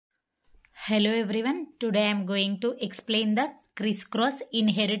Hello everyone, today I am going to explain the crisscross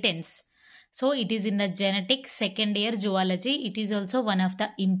inheritance. So it is in the genetics second year zoology. It is also one of the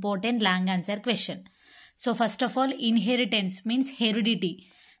important long answer question. So first of all, inheritance means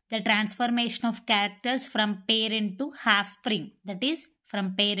heredity, the transformation of characters from parent to offspring, that is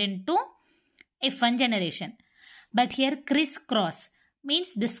from parent to F1 generation. But here crisscross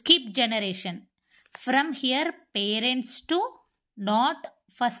means the skip generation. From here parents to not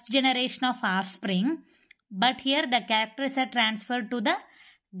first generation of offspring, but here the characters are transferred to the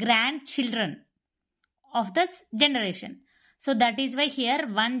grandchildren of this generation. So that is why here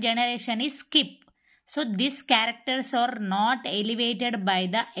one generation is skip. So these characters are not elevated by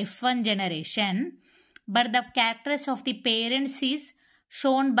the F1 generation, but the characters of the parents is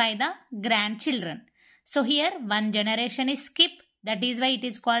shown by the grandchildren. So here one generation is skip. That is why it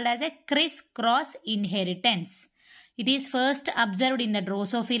is called as a crisscross inheritance. It is first observed in the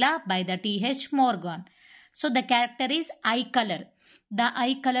Drosophila by the T.H. Morgan. So the character is eye color. The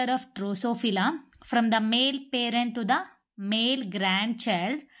eye color of Drosophila from the male parent to the male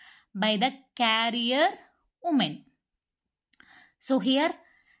grandchild by the carrier woman. So here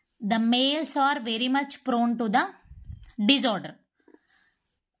the males are very much prone to the disorder.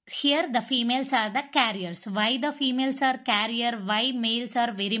 Here the females are the carriers. Why the females are carrier? Why males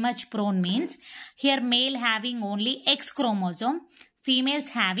are very much prone means here male having only X chromosome, females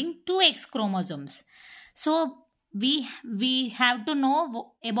having 2 X chromosomes. So we have to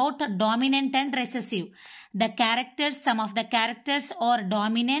know about dominant and recessive. The characters, some of the characters are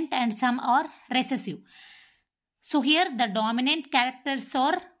dominant and some are recessive. So here the dominant characters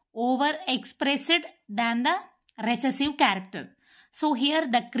are overexpressed than the recessive character. So here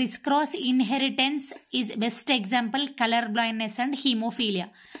the crisscross inheritance is best example color blindness and hemophilia.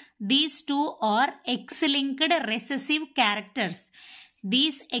 These two are X-linked recessive characters.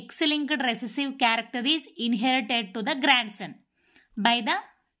 This X-linked recessive character is inherited to the grandson by the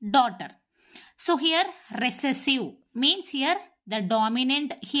daughter. So here recessive means here the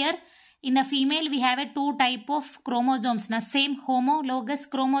dominant, here in the female we have a 2 type of chromosomes, na same homologous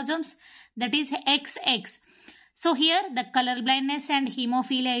chromosomes, that is XX. So here the color blindness and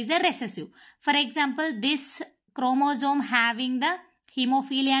hemophilia is a recessive. For example, this chromosome having the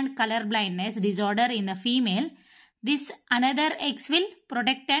hemophilia and color blindness disorder in the female, this another X will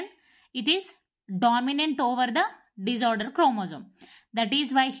protect and it is dominant over the disorder chromosome. That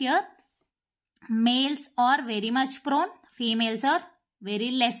is why here males are very much prone, females are very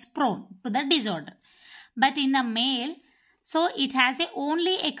less prone to the disorder. But in the male, so it has a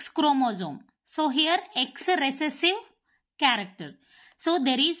only X chromosome. So here X recessive character. So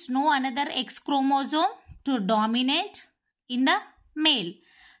there is no another X chromosome to dominate in the male.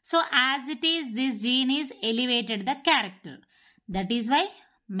 So as it is, this gene is elevated the character. That is why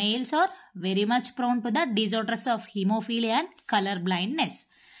males are very much prone to the disorders of hemophilia and color blindness.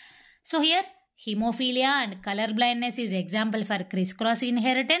 So here hemophilia and color blindness is example for crisscross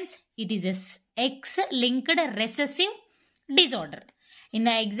inheritance. It is a X-linked recessive disorder. In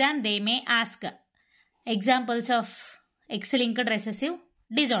the exam, they may ask examples of X-linked recessive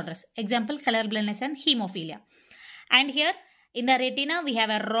disorders. Example, color blindness and hemophilia. And here, in the retina, we have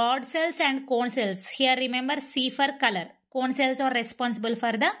a rod cells and cone cells. Here, remember, C for color. Cone cells are responsible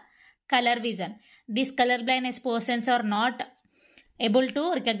for the color vision. These color blindness persons are not able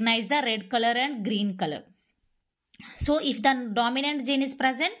to recognize the red color and green color. So, if the dominant gene is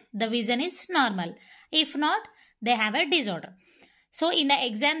present, the vision is normal. If not, they have a disorder. So, in the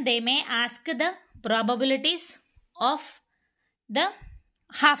exam, they may ask the probabilities of the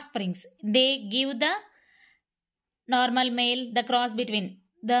offsprings. They give the normal male, the cross between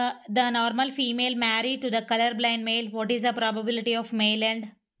the normal female married to the colorblind male. What is the probability of male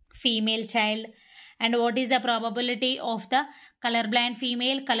and female child? And what is the probability of the colorblind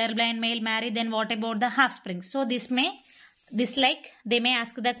female, colorblind male married? Then what about the offsprings? So, they may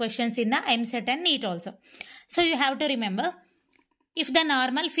ask the questions in the MSET and NEET also. So, you have to remember, if the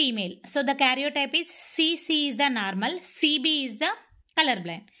normal female, so the karyotype is CC is the normal, CB is the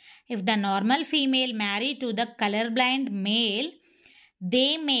colorblind. If the normal female married to the colorblind male,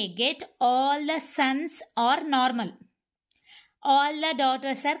 they may get all the sons are normal. All the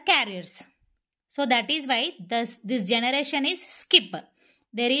daughters are carriers. So that is why this generation is skip.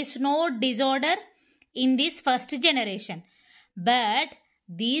 There is no disorder in this first generation. But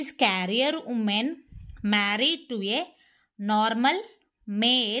these carrier women married to a normal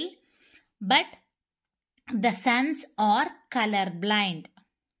male, but the sons are color blind,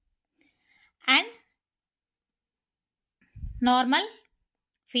 and normal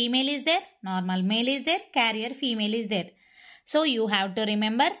female is there, normal male is there, carrier female is there. So you have to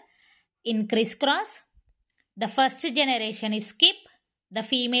remember In crisscross, the first generation is skip. The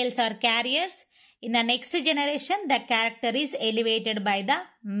females are carriers. In the next generation, the character is elevated by the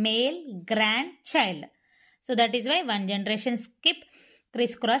male grandchild. So that is why one generation skip,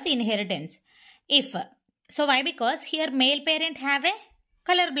 crisscross inheritance. So why? Because here male parent have a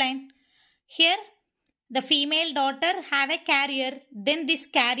colorblind. Here the female daughter have a carrier. Then this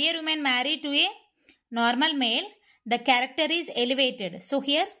carrier woman married to a normal male. The character is elevated. So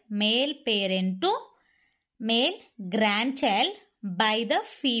here male parent to male grandchild by the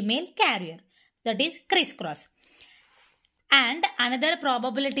female carrier. That is crisscross. And another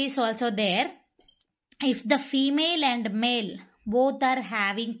probability is also there. If the female and male both are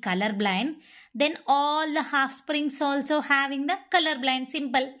having colorblind, then all the offsprings also having the colorblind.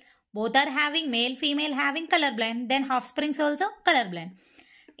 Simple. Both are having male, female having colorblind. Then offsprings also colorblind.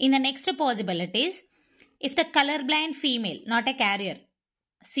 In the next possibilities, if the colorblind female, not a carrier,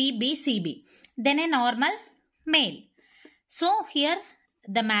 CB, then a normal male. So here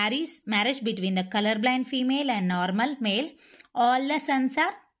the marriage between the colorblind female and normal male, all the sons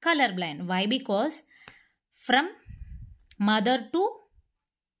are colorblind. Why? Because from mother to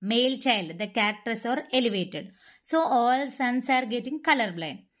male child, the characters are elevated. So all sons are getting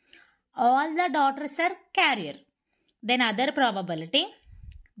colorblind. All the daughters are carrier. Then other probability,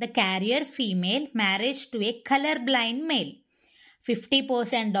 the carrier female marriage to a colorblind male.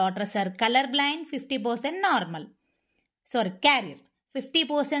 50% daughters are colorblind, 50% normal. Carrier.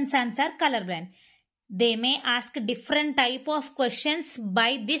 50% sons are colorblind. They may ask different type of questions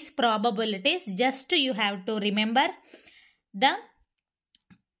by these probabilities. Just you have to remember the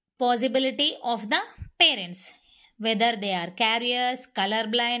possibility of the parents, whether they are carriers,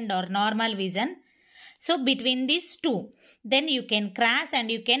 colorblind or normal vision. So between these two, then you can cross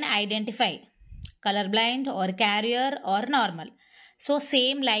and you can identify colorblind or carrier or normal. So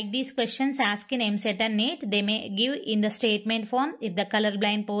same like these questions asked in MCET and NEET, they may give in the statement form. If the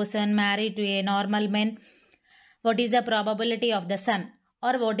colorblind person married to a normal man, what is the probability of the son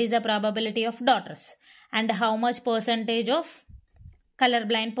or what is the probability of daughters, and how much percentage of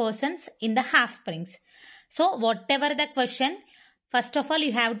colorblind persons in the offsprings. So whatever the question, first of all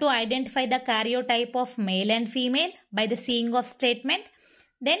you have to identify the karyotype of male and female by the seeing of statement.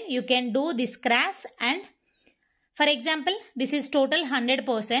 Then you can do this cross, and for example this is total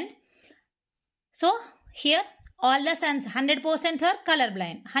 100%. So here all the sons 100% are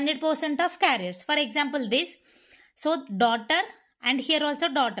colorblind, 100% of carriers. For example this, so daughter and here also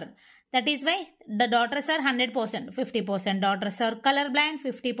daughter. That is why the daughters are 100%, 50% daughters are colorblind,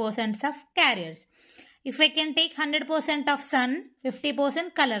 50% of carriers. If I can take 100% of son,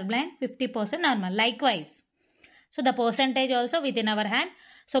 50% colorblind, 50% normal. Likewise. So the percentage also within our hand.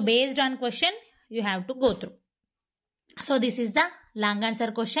 So based on question, you have to go through. So this is the long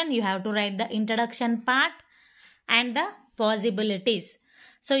answer question. You have to write the introduction part and the possibilities.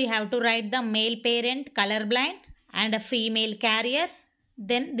 So you have to write the male parent colorblind and a female carrier.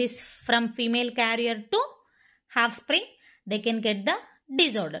 Then this from female carrier to offspring, they can get the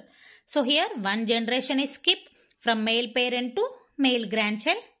disorder. So here one generation is skipped from male parent to male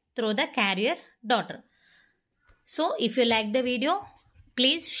grandchild through the carrier daughter. So if you like the video,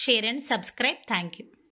 please share and subscribe. Thank you.